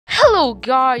Hello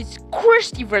guys,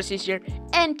 Christy versus here,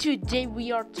 and today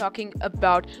we are talking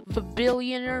about the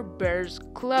Billionaire Bears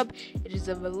Club. It is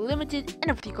a limited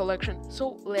NFT collection,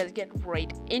 so let's get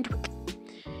right into it.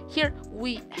 Here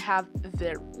we have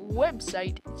their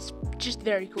website. It's just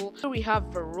very cool. Here we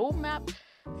have the roadmap.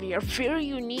 They are very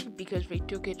unique because they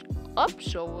took it up.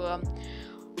 So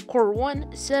Core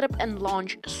 1, setup and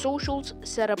launch socials,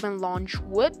 setup and launch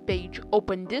web page,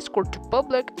 open Discord to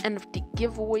public, NFT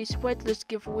giveaways, whitelist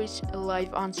giveaways,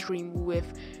 live on stream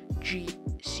with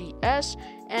GCS,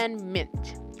 and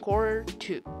Mint. Core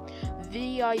 2,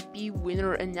 VIP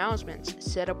winner announcements,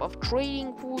 setup of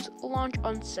trading pools, launch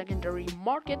on secondary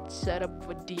market, setup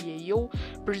with DAO,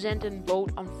 present and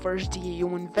vote on first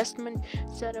DAO investment,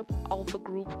 setup alpha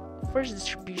group, first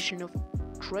distribution of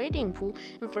trading pool,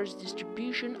 and first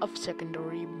distribution of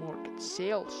secondary market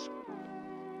sales.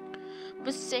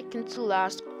 The second to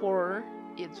last core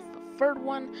is the third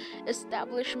one: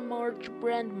 establish merch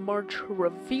brand, merch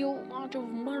reveal, launch of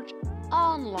merch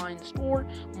online store,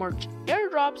 merch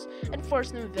airdrops, and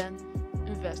first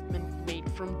investment made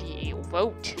from DAO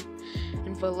vote.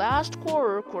 And the last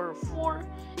core 4,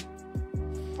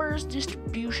 first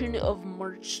distribution of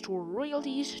merch store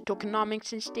royalties,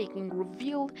 tokenomics and staking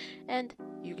revealed, and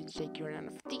you can stake your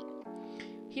NFT.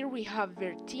 Here we have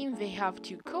their team. They have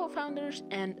 2 co-founders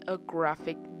and a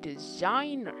graphic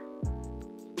designer.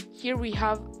 Here we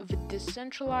have the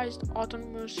decentralized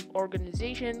autonomous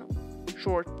organization,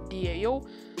 short DAO.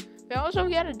 They also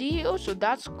get a DAO, so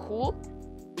that's cool.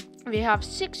 They have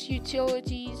 6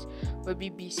 utilities: the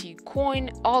BBC coin,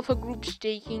 alpha group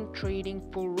staking, trading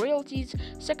pool royalties,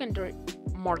 secondary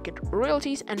market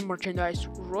royalties, and merchandise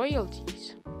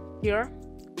royalties. Here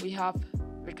we have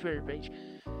their Twitter page.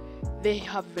 They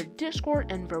have their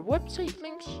Discord and their website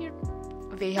links here.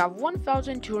 They have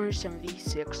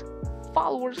 1,276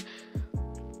 followers.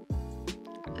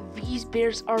 These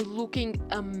bears are looking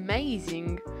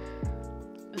amazing.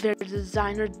 Their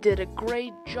designer did a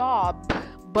great job,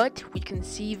 but we can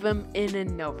see them in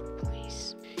another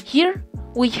place. Here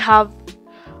we have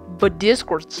the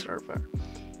Discord server.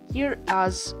 Here,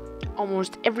 as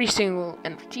almost every single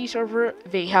NFT server,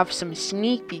 they have some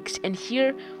sneak peeks, and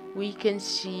here we can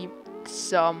see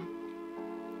some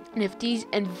NFTs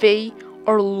and they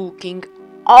are looking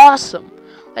awesome.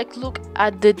 Like, look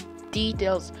at the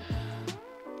details.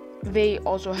 They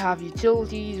also have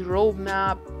utilities,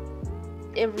 roadmap,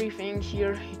 everything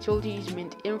here: utilities,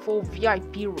 mint info,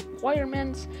 VIP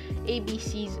requirements,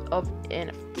 ABCs of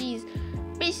NFTs,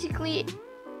 basically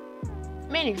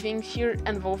many things here,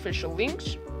 and the official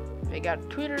links. They got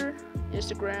Twitter,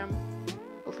 Instagram,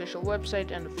 official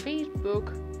website, and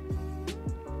Facebook.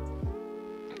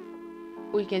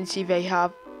 We can see they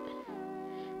have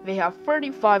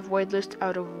 35 whitelists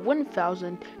out of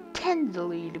 1,000, 10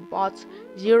 deleted bots,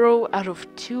 0 out of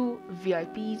 2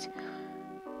 VIPs.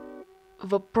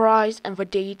 The price and the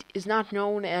date is not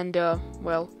known, and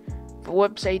well, the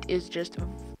website is just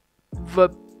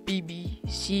thebbc.io.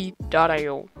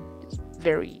 It's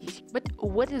very easy. But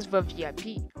what is the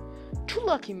VIP? 2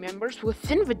 lucky members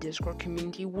within the Discord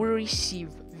community will receive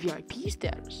VIP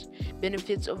status.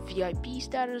 Benefits of VIP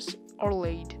status are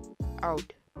laid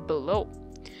out below.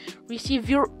 Receive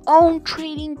your own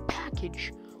trading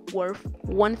package worth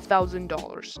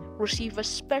 $1,000. Receive a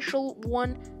special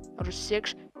 1 out of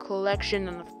 6 collection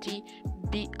NFT.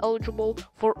 Be eligible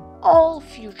for all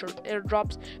future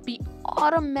airdrops. Be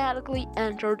automatically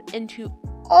entered into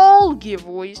all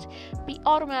giveaways. Be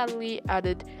automatically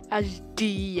added as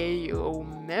DAO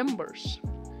members.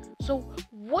 So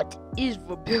what is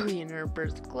the Billionaire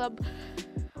Bears Club?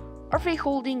 Are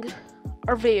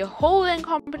they a holding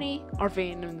company? Are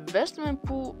they an investment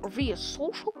pool? Are they a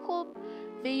social club?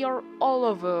 They are all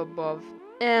of the above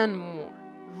and more.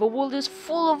 The world is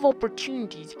full of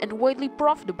opportunities and widely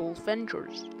profitable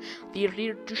ventures. They are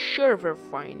here to share their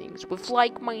findings with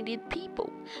like-minded people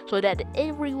so that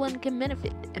everyone can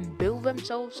benefit and build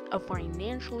themselves a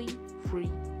financially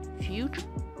free future.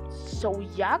 So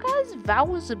yeah guys, that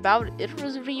was about it for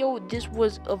this video. This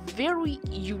was a very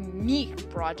unique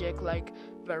project, like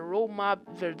their roadmap,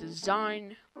 their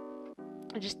design,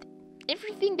 just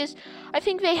everything is, I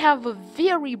think they have a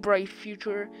very bright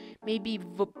future. Maybe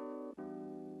the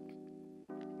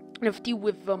NFT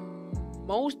with the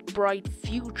most bright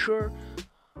future,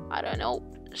 I don't know.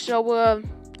 So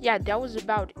yeah, that was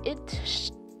about it.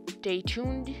 Stay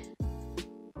tuned.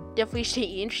 Definitely stay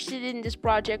interested in this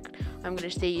project. I'm gonna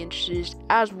stay interested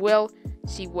as well,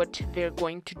 see what they're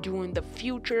going to do in the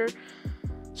future.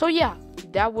 So yeah,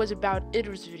 that was about it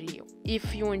for this video.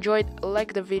 If you enjoyed,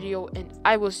 like the video, and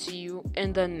I will see you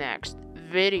in the next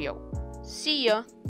video. See ya.